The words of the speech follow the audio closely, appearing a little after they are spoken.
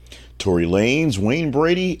Tory Lanez, Wayne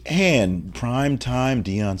Brady, and primetime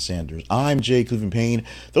Deion Sanders. I'm Jay Cleveland Payne.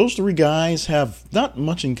 Those three guys have not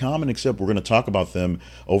much in common, except we're going to talk about them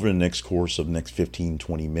over the next course of the next 15,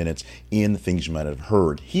 20 minutes in things you might have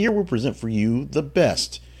heard. Here we'll present for you the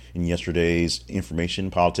best in yesterday's information,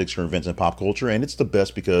 politics, current events, and pop culture. And it's the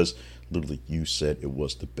best because literally you said it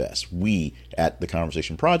was the best. We at the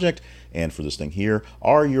Conversation Project and for this thing here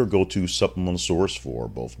are your go-to supplemental source for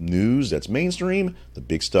both news that's mainstream, the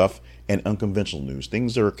big stuff, and unconventional news,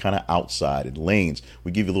 things that are kind of outside in lanes.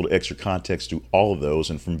 We give you a little extra context to all of those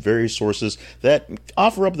and from various sources that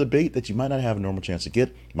offer up a debate that you might not have a normal chance to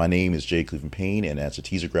get. My name is Jay Cleveland Payne, and as the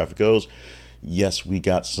teaser graphic goes, yes, we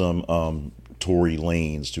got some Tory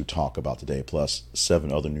Lanez to talk about today, plus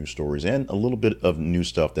 7 other news stories and a little bit of new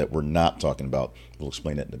stuff that we're not talking about. We'll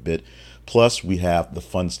explain that in a bit. Plus, we have the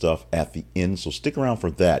fun stuff at the end, so stick around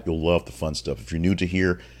for that. You'll love the fun stuff. If you're new to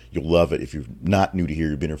here, you'll love it. If you're not new to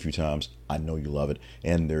here, you've been here a few times, I know you love it.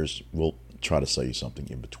 And we'll try to sell you something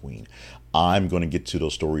in between. I'm going to get to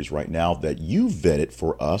those stories right now that you vetted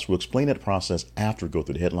for us. We'll explain that process after we go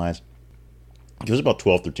through the headlines. Give us about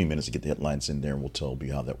 12, 13 minutes to get the headlines in there, and we'll tell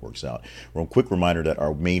you how that works out. Real quick reminder that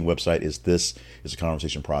our main website is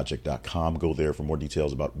theconversationproject.com. Go there for more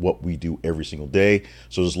details about what we do every single day.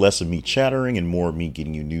 So there's less of me chattering and more of me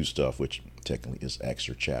getting you new stuff, which technically is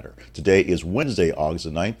extra chatter. Today is Wednesday, August the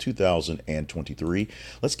 9th, 2023.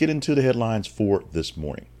 Let's get into the headlines for this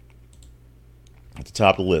morning. At the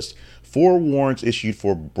top of the list, 4 warrants issued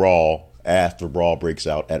for brawl after brawl breaks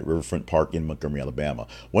out at Riverfront Park in Montgomery, Alabama.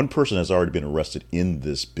 One person has already been arrested in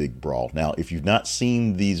this big brawl. Now, if you've not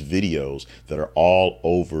seen these videos that are all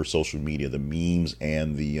over social media, the memes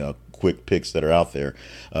and the quick pics that are out there,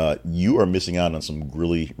 you are missing out on some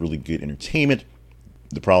really, really good entertainment.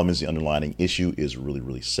 The problem is the underlying issue is really,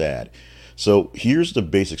 really sad. So here's the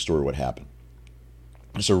basic story of what happened.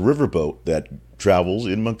 It's a riverboat that travels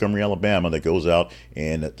in Montgomery, Alabama, that goes out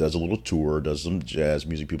and does a little tour, does some jazz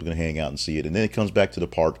music. People can hang out and see it. And then it comes back to the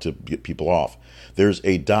park to get people off. There's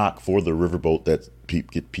a dock for the riverboat that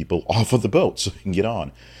get people off of the boat so you can get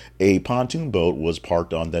on. A pontoon boat was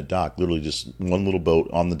parked on that dock, literally just one little boat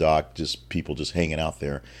on the dock, just people just hanging out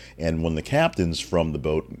there. And when the captains from the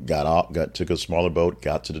boat took a smaller boat,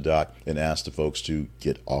 got to the dock, and asked the folks to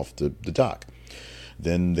get off the dock.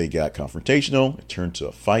 Then they got confrontational. It turned to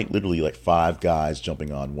a fight, literally like 5 guys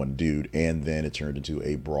jumping on one dude. And then it turned into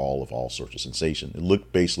a brawl of all sorts of sensation. It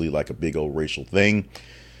looked basically like a big old racial thing,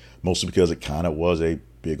 mostly because it kind of was a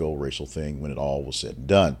big old racial thing when it all was said and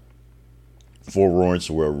done. 4 warrants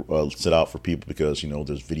were set out for people because,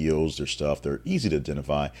 there's videos, there's stuff, they're easy to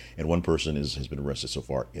identify, and one person has been arrested so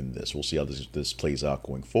far in this. We'll see how this plays out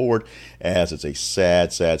going forward, as it's a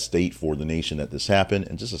sad, sad state for the nation that this happened,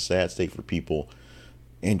 and just a sad state for people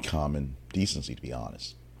in common decency, to be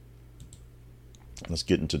honest. Let's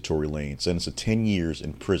get into Tory Lanez. Sentenced to 10 years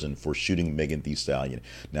in prison for shooting Megan Thee Stallion.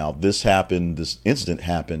 Now, this incident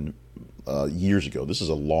happened years ago. This is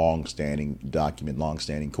a long-standing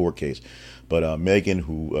court case. But Megan,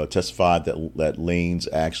 who testified that Lanez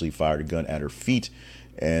actually fired a gun at her feet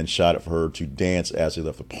and shot it for her to dance as they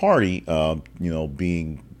left the party,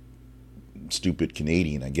 being stupid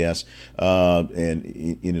Canadian, I guess, and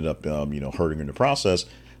it ended up, hurting her in the process,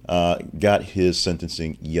 got his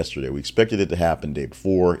sentencing yesterday. We expected it to happen the day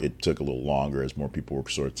before. It took a little longer as more people were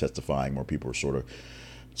sort of testifying, more people were sort of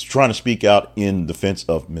trying to speak out in defense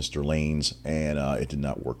of Mr. Lanez, and it did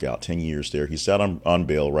not work out. 10 years there. He's out on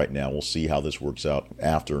bail right now. We'll see how this works out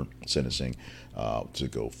after sentencing to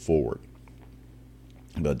go forward.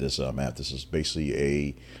 But this is basically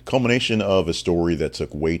a culmination of a story that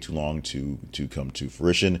took way too long to come to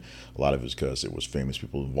fruition. A lot of it is because it was famous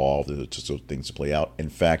people involved. It took things to play out. In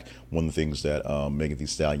fact, one of the things that Megan Thee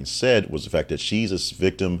Stallion said was the fact that she's a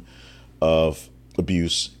victim of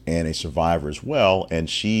abuse and a survivor as well, and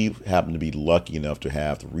she happened to be lucky enough to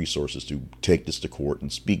have the resources to take this to court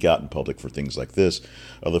and speak out in public for things like this.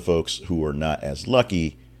 Other folks who are not as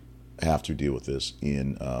lucky have to deal with this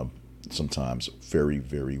in sometimes very,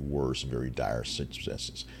 very worse, very dire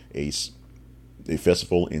circumstances. A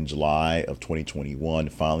festival in July of 2021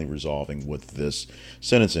 finally resolving with this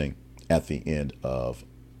sentencing at the end of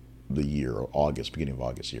the year, or beginning of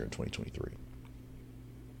August here in 2023.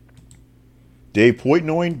 Dave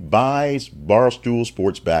Portnoy buys Barstool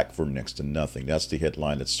Sports back for next to nothing. That's the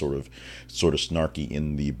headline that's sort of snarky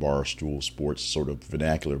in the Barstool Sports sort of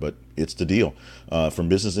vernacular, but it's the deal. From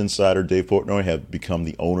Business Insider, Dave Portnoy have become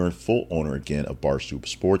the full owner again of Barstool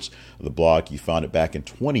Sports. The blog, he founded back in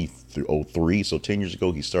 2003, so 10 years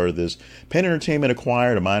ago he started this. Penn Entertainment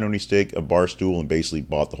acquired a minority stake of Barstool and basically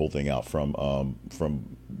bought the whole thing out from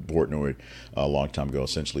Portnoy a long time ago,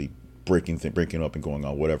 essentially breaking up and going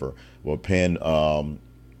on whatever. Well, Penn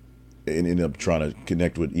ended up trying to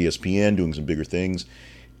connect with ESPN, doing some bigger things,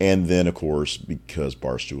 and then of course because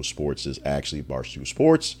Barstool Sports is actually Barstool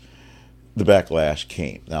Sports, the backlash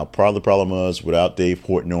came. Now, part of the problem was without Dave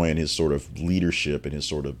Portnoy and his sort of leadership and his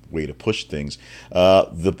sort of way to push things,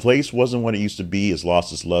 the place wasn't what it used to be. It's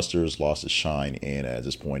lost its luster, it's lost its shine, and at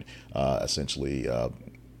this point, essentially,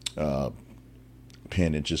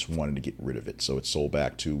 Penn had just wanted to get rid of it. So it sold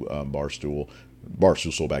back to Barstool.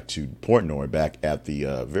 Barstool sold back to Portnoy back at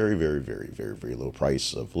the very, very, very, very, very low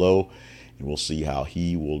price of low. And we'll see how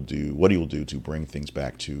he will do, what he will do to bring things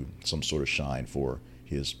back to some sort of shine for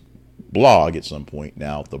his blog at some point,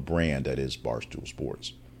 now the brand that is Barstool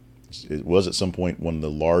Sports. It was at some point one of the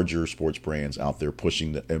larger sports brands out there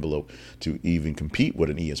pushing the envelope to even compete with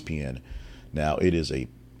an ESPN. Now it is a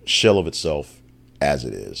shell of itself as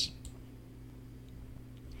it is.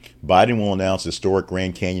 Biden will announce historic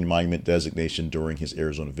Grand Canyon Monument designation during his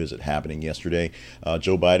Arizona visit, happening yesterday.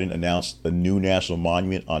 Joe Biden announced a new national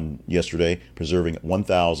monument on yesterday, preserving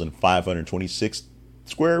 1,526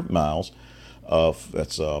 square miles of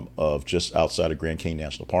just outside of Grand Canyon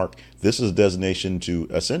National Park. This is a designation to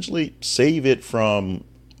essentially save it from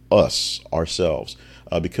ourselves,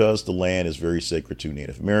 because the land is very sacred to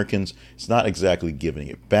Native Americans. It's not exactly giving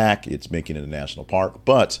it back, it's making it a national park,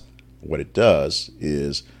 but what it does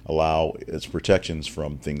is allow its protections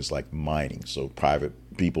from things like mining. So private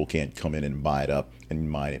people can't come in and buy it up and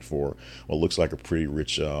mine it for what looks like a pretty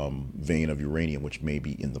rich vein of uranium, which may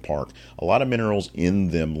be in the park. A lot of minerals in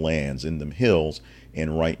them lands, in them hills,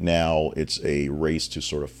 and right now it's a race to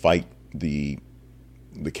sort of fight the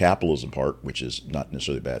capitalism part, which is not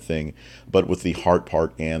necessarily a bad thing, but with the heart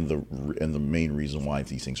part and the main reason why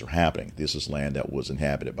these things are happening. This is land that was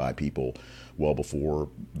inhabited by people well before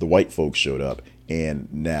the white folks showed up,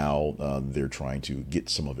 and now they're trying to get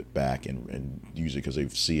some of it back and use it because they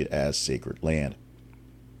see it as sacred land.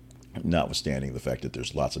 Notwithstanding the fact that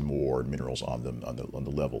there's lots of more minerals on them on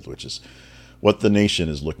the level, which is what the nation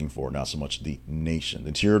is looking for, not so much the nation. The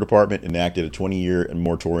Interior Department enacted a 20-year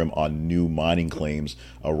moratorium on new mining claims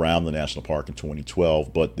around the national park in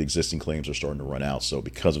 2012, but the existing claims are starting to run out. So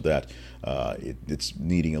because of that, it's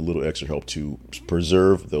needing a little extra help to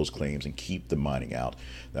preserve those claims and keep the mining out.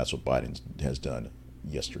 That's what Biden has done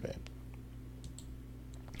yesterday.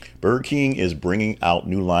 Burger King is bringing out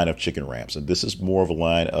new line of chicken wraps, and this is more of a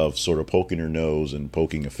line of sort of poking your nose and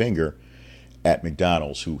poking a finger at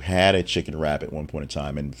McDonald's, who had a chicken wrap at one point in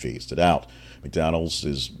time and phased it out. McDonald's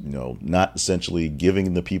is, not essentially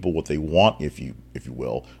giving the people what they want, if you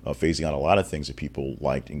will, phasing out a lot of things that people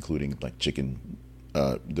liked, including like chicken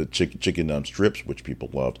strips, which people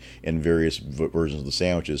loved, and various versions of the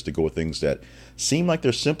sandwiches to go with things that seem like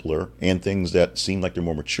they're simpler and things that seem like they're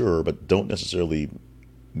more mature, but don't necessarily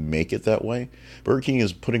make it that way. Burger King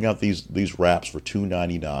is putting out these wraps for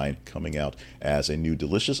 $2.99, coming out as a new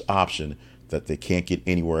delicious option that they can't get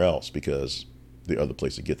anywhere else because the other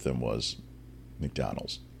place to get them was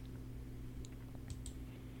McDonald's.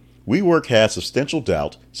 WeWork has substantial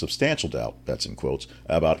doubt, that's in quotes,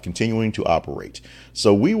 about continuing to operate.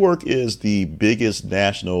 So WeWork is the biggest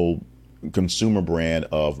national consumer brand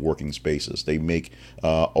of working spaces. They make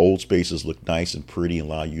old spaces look nice and pretty and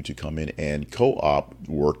allow you to come in and co-op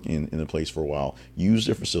work in a place for a while, use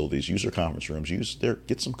their facilities, use their conference rooms,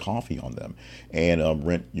 get some coffee on them, and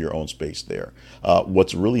rent your own space there.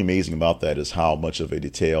 What's really amazing about that is how much of a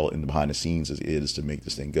detail in the behind the scenes it is to make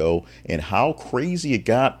this thing go, and how crazy it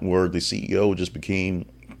got where the CEO just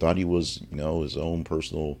thought he was, his own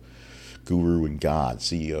personal guru and God,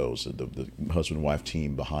 CEOs, the husband and wife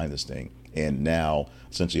team behind this thing. And now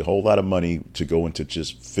essentially a whole lot of money to go into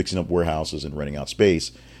just fixing up warehouses and renting out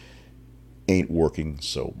space ain't working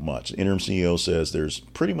so much. The interim CEO says there's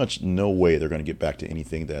pretty much no way they're going to get back to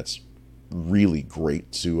anything that's really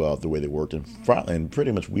great to the way they worked. And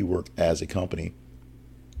pretty much WeWork as a company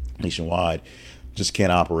nationwide just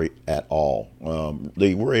can't operate at all.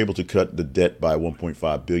 They were able to cut the debt by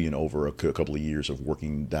 $1.5 billion over a couple of years of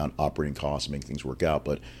working down operating costs and making things work out.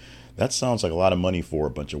 But that sounds like a lot of money for a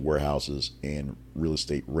bunch of warehouses and real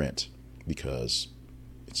estate rent, because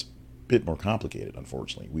it's a bit more complicated.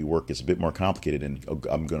 Unfortunately, WeWork is a bit more complicated, and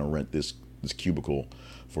I'm going to rent this cubicle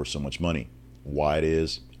for so much money. Why it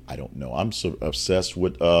is, I don't know. I'm so obsessed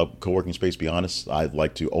with co-working space. To be honest, I'd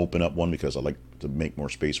like to open up one because I like to make more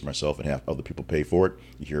space for myself and have other people pay for it.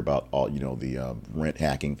 You hear about all, the rent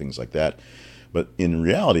hacking, things like that. But in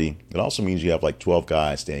reality, it also means you have like 12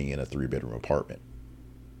 guys staying in a 3-bedroom apartment.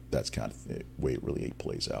 That's kind of the way it really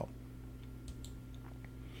plays out.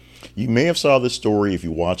 You may have saw this story if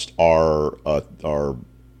you watched our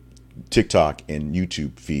TikTok and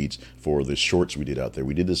YouTube feeds for the shorts we did out there.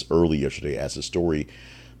 We did this early yesterday as the story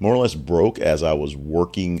more or less broke as I was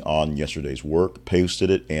working on yesterday's work, posted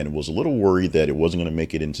it, and was a little worried that it wasn't going to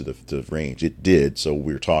make it into the range. It did, so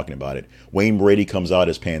we were talking about it. Wayne Brady comes out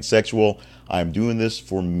as pansexual. I'm doing this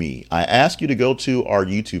for me. I ask you to go to our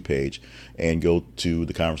YouTube page and go to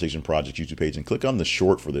the Conversation Project YouTube page and click on the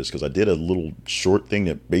short for this, because I did a little short thing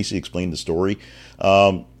that basically explained the story.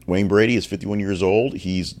 Wayne Brady is 51 years old.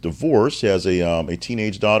 He's divorced, has a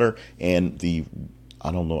teenage daughter, and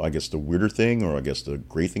I don't know, I guess the weirder thing, or I guess the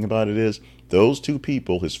great thing about it is, those two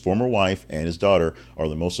people, his former wife and his daughter, are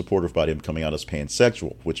the most supportive about him coming out as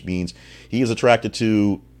pansexual, which means he is attracted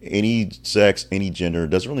to any sex, any gender. It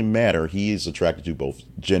doesn't really matter. He is attracted to both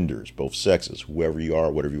genders, both sexes. Whoever you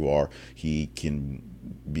are, whatever you are, he can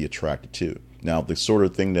be attracted to. Now, the sort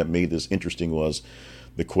of thing that made this interesting was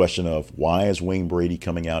the question of, why is Wayne Brady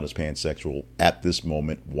coming out as pansexual at this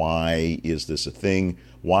moment? Why is this a thing?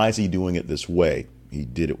 Why is he doing it this way? He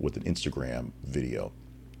did it with an Instagram video.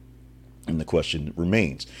 And the question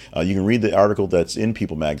remains. You can read the article that's in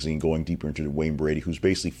People magazine going deeper into Wayne Brady, who's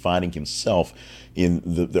basically finding himself in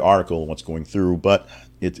the article and what's going through. But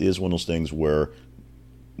it is one of those things where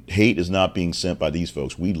hate is not being sent by these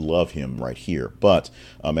folks. We love him right here. But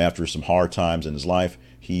after some hard times in his life,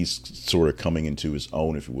 he's sort of coming into his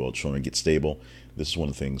own, if you will, trying to get stable. This is one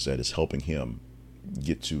of the things that is helping him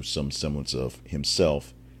get to some semblance of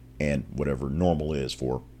himself and whatever normal is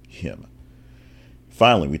for him.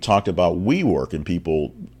 Finally, we talked about WeWork and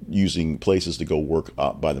people using places to go work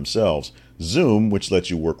by themselves. Zoom, which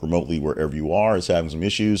lets you work remotely wherever you are, is having some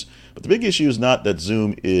issues. But the big issue is not that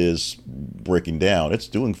Zoom is breaking down. It's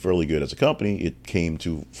doing fairly good as a company. It came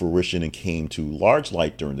to fruition and came to large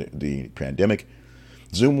light during the pandemic.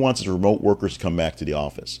 Zoom wants its remote workers to come back to the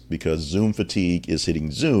office because Zoom fatigue is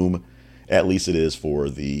hitting Zoom. At least it is for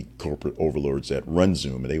the corporate overlords that run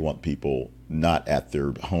Zoom. And they want people not at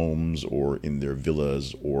their homes or in their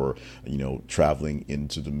villas or, traveling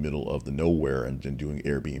into the middle of the nowhere and doing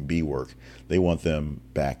Airbnb work. They want them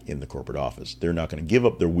back in the corporate office. They're not going to give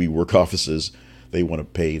up their WeWork offices. They want to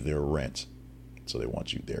pay their rent. So they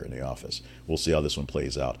want you there in the office. We'll see how this one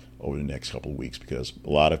plays out over the next couple of weeks, because a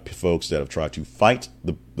lot of folks that have tried to fight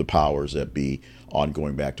the powers that be on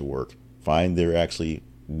going back to work find they're actually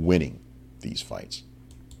winning these fights.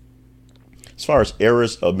 As far as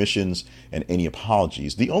errors, omissions, and any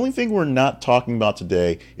apologies, the only thing we're not talking about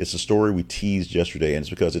today is the story we teased yesterday, and it's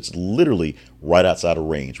because it's literally right outside of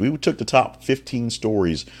range. We took the top 15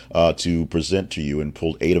 stories to present to you and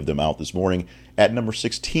pulled 8 of them out this morning. At number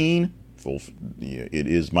 16, it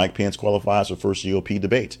is Mike Pence qualifies for first GOP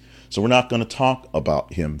debate. So we're not going to talk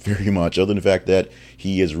about him very much, other than the fact that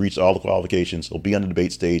he has reached all the qualifications. He'll be on the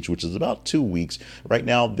debate stage, which is about 2 weeks. Right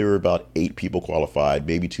now, there are about 8 people qualified.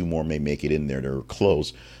 Maybe 2 more may make it in there. They're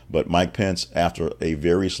close. But Mike Pence, after a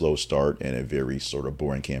very slow start and a very sort of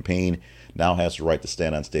boring campaign, now has the right to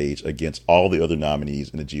stand on stage against all the other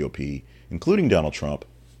nominees in the GOP, including Donald Trump,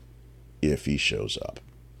 if he shows up.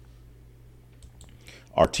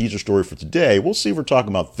 Our teaser story for today, we'll see if we're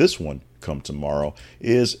talking about this one come tomorrow,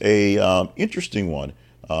 is a interesting one,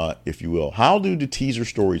 if you will. How do the teaser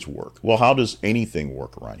stories work? Well, how does anything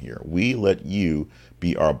work around here? We let you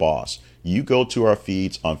be our boss. You go to our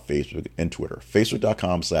feeds on Facebook and Twitter.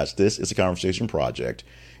 Facebook.com/This Is a Conversation Project,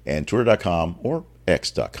 and Twitter.com, or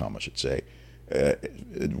X.com, I should say,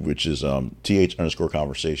 which is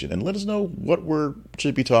th_conversation, and let us know what we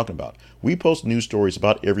should be talking about. We post news stories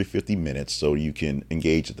about every 50 minutes so you can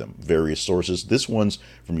engage with them. Various sources. This one's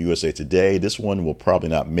from USA Today. This one will probably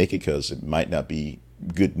not make it because it might not be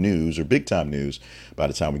good news or big time news by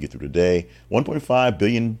the time we get through today. 1.5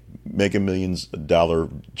 billion Mega Millions dollar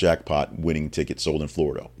jackpot winning ticket sold in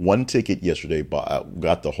Florida. One ticket yesterday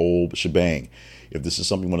got the whole shebang. If this is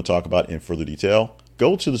something you want to talk about in further detail,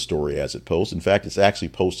 go to the story as it posts. In fact, it's actually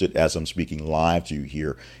posted as I'm speaking live to you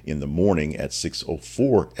here in the morning at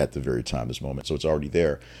 6:04 at the very time this moment. So it's already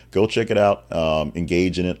there. Go check it out.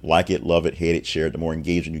 Engage in it. Like it, love it, hate it, share it. The more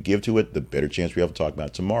engagement you give to it, the better chance we have to talk about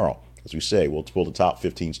it tomorrow. As we say, we'll pull the top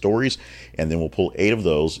 15 stories, and then we'll pull 8 of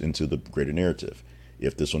those into the greater narrative.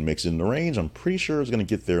 If this one makes it in the range, I'm pretty sure it's going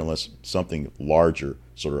to get there unless something larger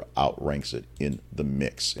sort of outranks it in the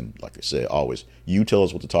mix. And like I say, always, you tell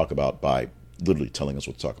us what to talk about by literally telling us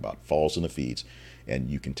what to talk about. Follow us in the feeds, and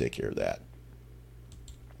you can take care of that.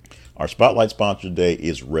 Our spotlight sponsor today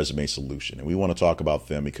is Resume Solution, and we want to talk about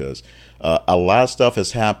them because a lot of stuff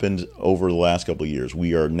has happened over the last couple of years.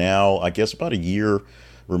 We are now, I guess, about a year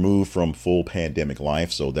removed from full pandemic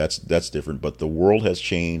life, so that's different. But the world has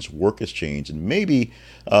changed, work has changed, and maybe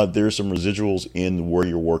there's some residuals in where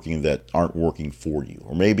you're working that aren't working for you,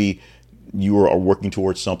 or maybe you are working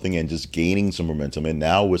towards something and just gaining some momentum, and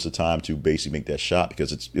now is the time to basically make that shot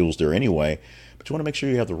because it was there anyway. But you want to make sure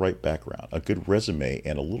you have the right background. A good resume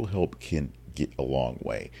and a little help can get a long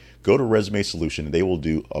way. Go to Resume Solution and they will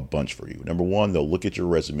do a bunch for you. Number one, they'll look at your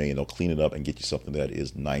resume and they'll clean it up and get you something that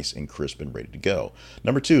is nice and crisp and ready to go.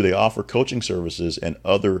 Number two, they offer coaching services and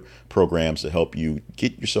other programs to help you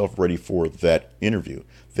get yourself ready for that interview.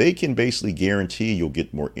 They can basically guarantee you'll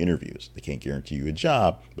get more interviews. They can't guarantee you a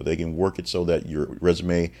job, but they can work it so that your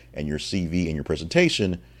resume and your CV and your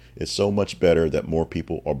presentation is so much better that more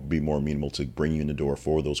people will be more amenable to bring you in the door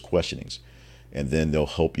for those questionings. And then they'll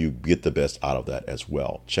help you get the best out of that as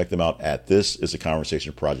well. Check them out at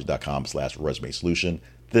thisisaconversationproject.com/resume solution.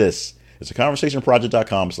 This is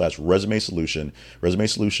aconversationproject.com/resume solution. Resume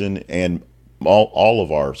Solution and all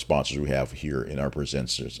of our sponsors we have here in our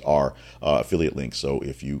presenters are affiliate links. So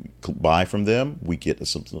if you buy from them, we get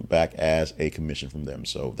something back as a commission from them.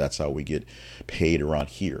 So that's how we get paid around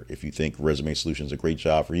here. If you think Resume Solution is a great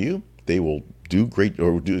job for you, they will do great,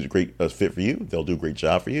 or do a great fit for you. They'll do a great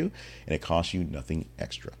job for you, and it costs you nothing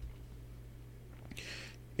extra.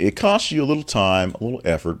 It costs you a little time, a little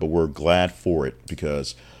effort, but we're glad for it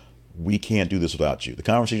because we can't do this without you. The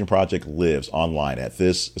Conversation Project lives online at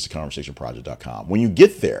thisisaconversationproject.com. When you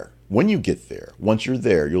get there, once you're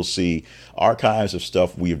there, you'll see archives of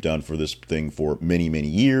stuff we have done for this thing for many, many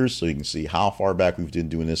years. So you can see how far back we've been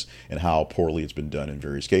doing this and how poorly it's been done in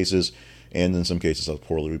various cases. And in some cases, how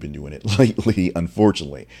poorly we've been doing it lately,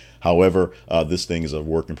 unfortunately. However, this thing is a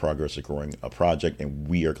work in progress, a growing project, and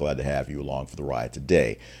we are glad to have you along for the ride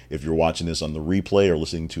today. If you're watching this on the replay or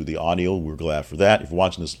listening to the audio, we're glad for that. If you're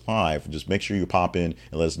watching this live, just make sure you pop in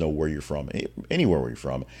and let us know where you're from, anywhere where you're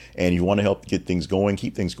from. And if you want to help get things going,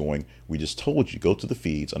 keep things going, we just told you, go to the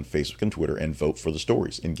feeds on Facebook and Twitter and vote for the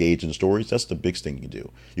stories. Engage in the stories. That's the biggest thing you can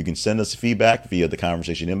do. You can send us feedback via the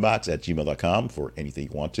conversation inbox at gmail.com for anything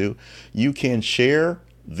you want to. You can share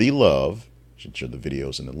the love, share the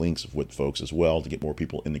videos and the links with folks as well to get more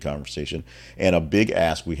people in the conversation. And a big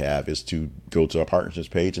ask we have is to go to our partnerships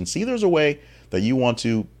page and see there's a way that you want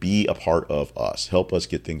to be a part of us. Help us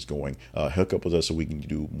get things going. Hook up with us so we can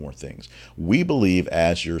do more things. We believe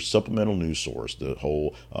as your supplemental news source, the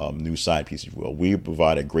whole news side piece, if you will, we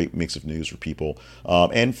provide a great mix of news for people.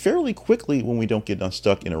 And fairly quickly when we don't get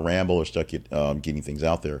stuck in a ramble or stuck at getting things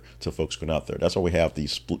out there to folks going out there. That's why we have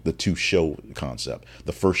the two show concept.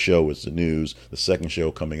 The first show is the news. The second show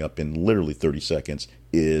coming up in literally 30 seconds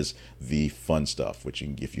is the fun stuff, which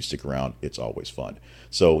if you stick around, it's always fun.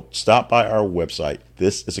 So stop by our website.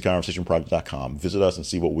 This is aconversationproject.com. Visit us and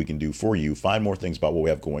see what we can do for you. Find more things about what we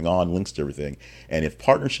have going on, links to everything. And if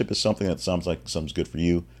partnership is something that sounds good for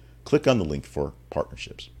you, click on the link for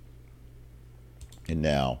partnerships. And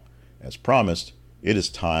now, as promised, it is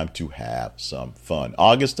time to have some fun.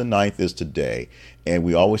 August the 9th is today, and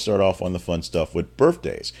we always start off on the fun stuff with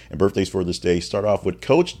birthdays. And birthdays for this day start off with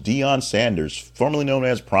Coach Deion Sanders, formerly known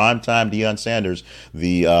as Primetime Deion Sanders,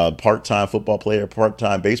 the part-time football player,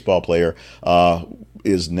 part-time baseball player,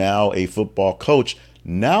 is now a football coach,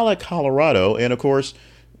 now at Colorado, and of course,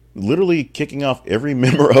 literally kicking off every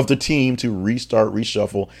member of the team to restart,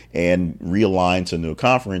 reshuffle, and realign to a new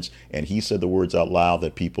conference. And he said the words out loud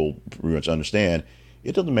that people pretty much understand.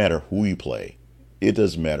 It doesn't matter who you play. It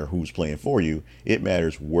doesn't matter who's playing for you. It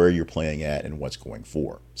matters where you're playing at and what's going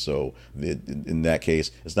for. So in that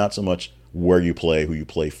case, it's not so much where you play, who you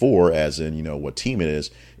play for, as in, what team it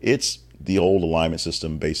is. It's the old alignment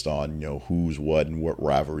system based on, who's what and what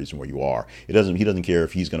rivalries and where you are. He doesn't care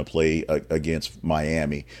if he's going to play against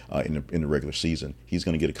Miami in the regular season. He's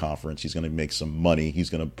going to get a conference. He's going to make some money.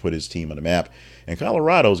 He's going to put his team on the map. And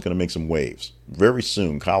Colorado is going to make some waves. Very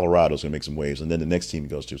soon, Colorado is going to make some waves. And then the next team he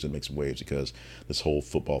goes to is going to make some waves because this whole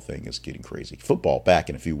football thing is getting crazy. Football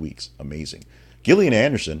back in a few weeks. Amazing. Gillian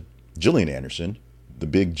Anderson, the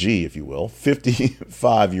big G, if you will,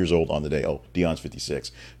 55 years old on the day. Oh, Deion's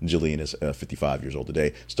 56. Jillian is 55 years old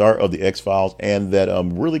today. Star of The X-Files and that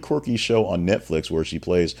really quirky show on Netflix where she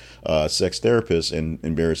plays a sex therapist and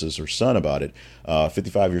embarrasses her son about it.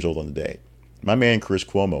 55 years old on the day. My man, Chris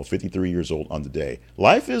Cuomo, 53 years old on the day.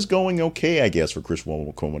 Life is going okay, I guess, for Chris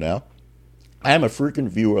Cuomo now. I am a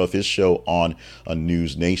frequent viewer of his show on a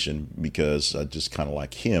News Nation because I just kind of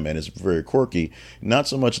like him, and it's very quirky. Not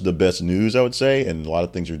so much the best news, I would say, and a lot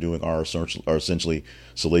of things they're doing are essentially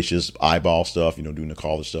salacious eyeball stuff, doing the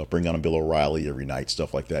caller stuff, bring on a Bill O'Reilly every night,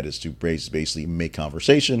 stuff like that, is to basically make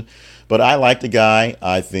conversation. But I like the guy.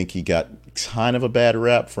 I think he got kind of a bad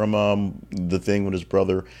rap from the thing with his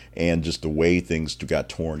brother, and just the way things got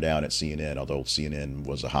torn down at CNN, although CNN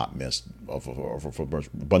was a hot mess for a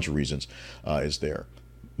bunch of reasons, is there.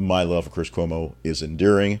 My love for Chris Cuomo is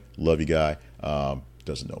enduring. Love you, guy.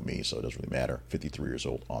 Doesn't know me, so it doesn't really matter. 53 years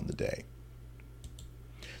old on the day.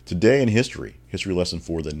 Today in history lesson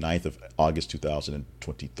for the 9th of August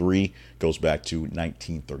 2023 goes back to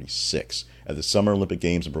 1936. At the Summer Olympic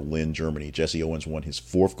Games in Berlin, Germany, Jesse Owens won his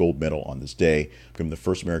 4th gold medal on this day, becoming the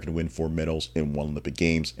first American to win 4 medals in one Olympic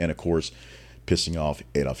Games, and of course, pissing off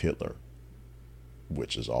Adolf Hitler,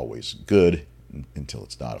 which is always good until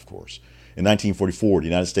it's not, of course. In 1944, the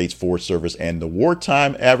United States Forest Service and the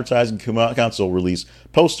Wartime Advertising Council released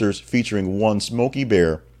posters featuring one Smokey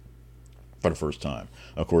Bear for the first time.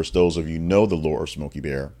 Of course, those of you know the lore of Smokey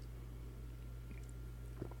Bear.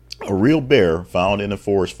 A real bear found in a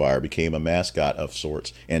forest fire became a mascot of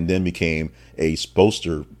sorts, and then became a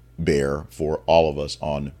poster bear for all of us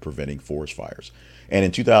on preventing forest fires. And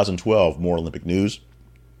in 2012, more Olympic news.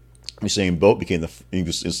 Usain Bolt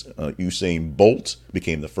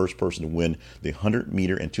became the first person to win the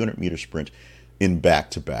 100-meter and 200-meter sprint in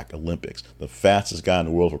back-to-back Olympics. The fastest guy in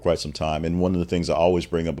the world for quite some time. And one of the things I always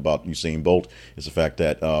bring up about Usain Bolt is the fact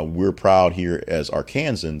that we're proud here as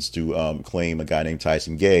Arkansans to claim a guy named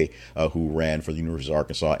Tyson Gay, who ran for the University of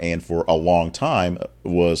Arkansas and for a long time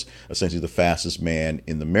was essentially the fastest man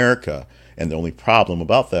in America. And the only problem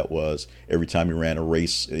about that was every time he ran a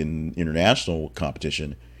race in international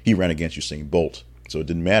competition, he ran against Usain Bolt. So it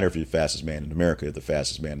didn't matter if you're the fastest man in America, the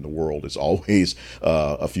fastest man in the world is always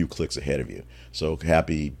a few clicks ahead of you. So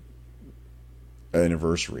happy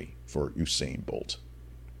anniversary for Usain Bolt.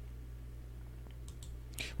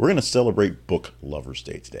 We're going to celebrate Book Lovers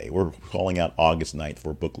Day today. We're calling out August 9th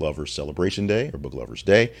for Book Lovers Celebration Day or Book Lovers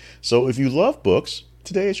Day. So if you love books,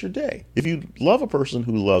 today is your day. If you love a person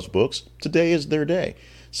who loves books, today is their day.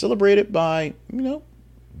 Celebrate it by,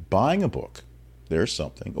 buying a book. There's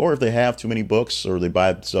something. Or if they have too many books or they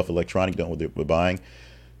buy stuff electronic, don't know what they're buying,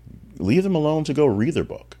 leave them alone to go read their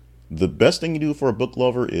book. The best thing you do for a book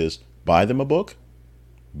lover is buy them a book,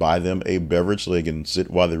 buy them a beverage so they can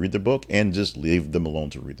sit while they read their book, and just leave them alone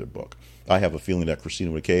to read their book. I have a feeling that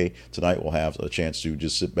Christina with a K tonight will have a chance to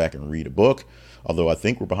just sit back and read a book, although I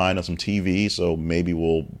think we're behind on some TV, so maybe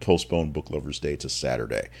we'll postpone Book Lovers Day to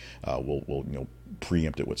Saturday. We'll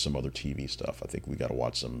preempt it with some other TV stuff. I think we got to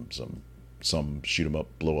watch some shoot 'em up,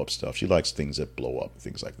 blow up stuff. She likes things that blow up,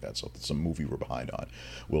 things like that. So if it's a movie we're behind on,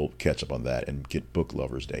 we'll catch up on that and get Book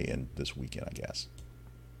Lovers Day in this weekend, I guess.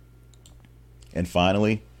 And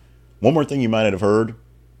finally, one more thing you might not have heard,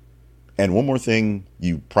 and one more thing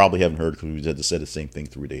you probably haven't heard because we had to say the same thing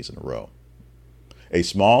 3 days in a row. A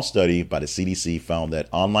small study by the CDC found that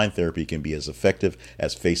online therapy can be as effective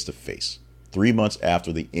as face-to-face. 3 months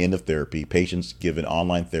after the end of therapy, patients given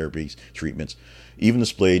online therapy treatments even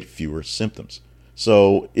displayed fewer symptoms.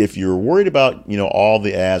 So if you're worried about, all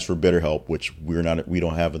the ads for BetterHelp, which we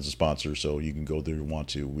don't have as a sponsor, so you can go there if you want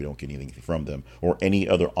to. We don't get anything from them, or any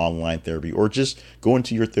other online therapy, or just going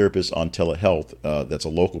to your therapist on telehealth that's a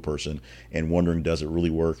local person and wondering, does it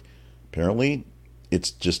really work? Apparently,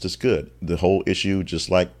 it's just as good. The whole issue,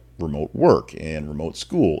 just like remote work and remote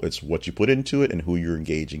school, it's what you put into it and who you're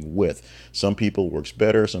engaging with. Some people works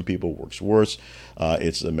better, some people works worse.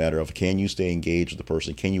 It's a matter of, can you stay engaged with the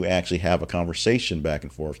person? Can you actually have a conversation back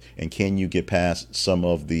and forth? And can you get past some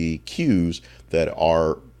of the cues that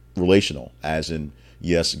are relational, as in,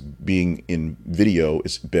 yes, being in video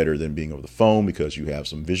is better than being over the phone because you have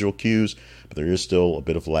some visual cues, but there is still a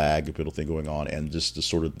bit of lag, a bit of thing going on, and just the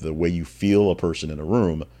sort of the way you feel a person in a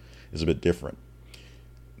room is a bit different.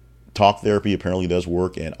 Talk therapy apparently does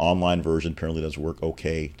work, and online version apparently does work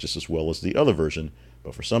okay, just as well as the other version.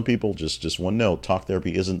 But for some people, just one note, talk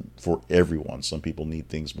therapy isn't for everyone. Some people need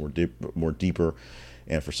things more deeper,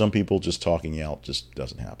 and for some people, just talking out just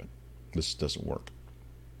doesn't happen. This doesn't work.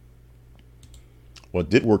 What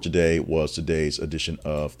did work today was today's edition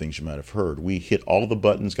of Things You Might Have Heard. We hit all of the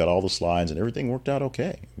buttons, got all the slides, and everything worked out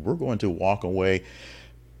okay. We're going to walk away,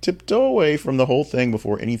 tiptoe away from the whole thing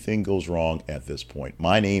before anything goes wrong at this point.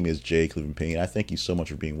 My name is Jay Cleveland Payne. I thank you so much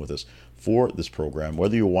for being with us for this program.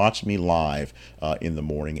 Whether you watch me live in the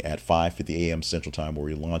morning at 5:50 a.m. Central Time, where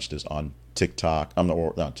we launched this on TikTok,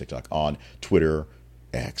 not TikTok, on Twitter,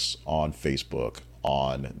 X, on Facebook,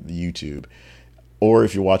 on YouTube, or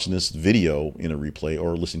if you're watching this video in a replay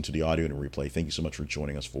or listening to the audio in a replay, thank you so much for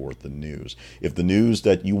joining us for the news. If the news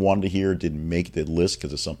that you wanted to hear didn't make the list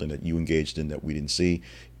because it's something that you engaged in that we didn't see,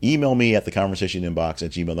 email me at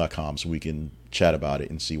theconversationinbox@gmail.com so we can chat about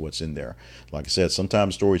it and see what's in there. Like I said,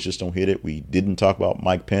 sometimes stories just don't hit it. We didn't talk about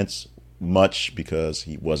Mike Pence. much because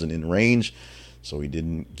he wasn't in range, so he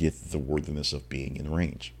didn't get the worthiness of being in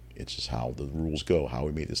range. It's just how the rules go, how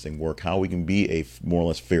we made this thing work, how we can be a more or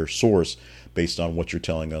less fair source based on what you're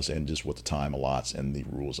telling us and just what the time allots and the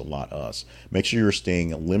rules allot us. Make sure you're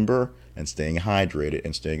staying limber and staying hydrated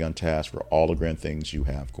and staying on task for all the grand things you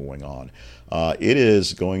have going on. It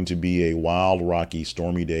is going to be a wild, rocky,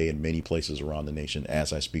 stormy day in many places around the nation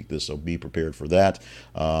as I speak this, so be prepared for that.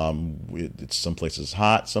 It's some places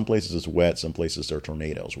hot, some places it's wet, some places there are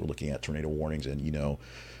tornadoes. We're looking at tornado warnings, and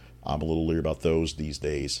I'm a little leery about those these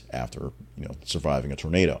days after surviving a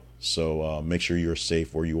tornado. So make sure you're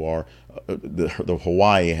safe where you are. The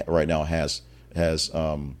Hawaii right now has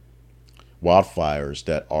wildfires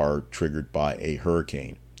that are triggered by a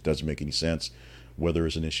hurricane. Doesn't make any sense. Weather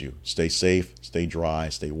is an issue. Stay safe, stay dry,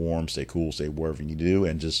 stay warm, stay cool, stay wherever you need to do,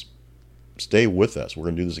 and just stay with us. We're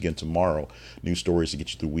going to do this again tomorrow. News stories to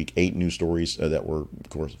get you through week 8. News stories that were, of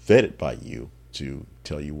course, vetted by you to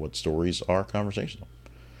tell you what stories are conversational.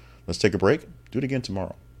 Let's take a break. Do it again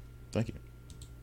tomorrow. Thank you.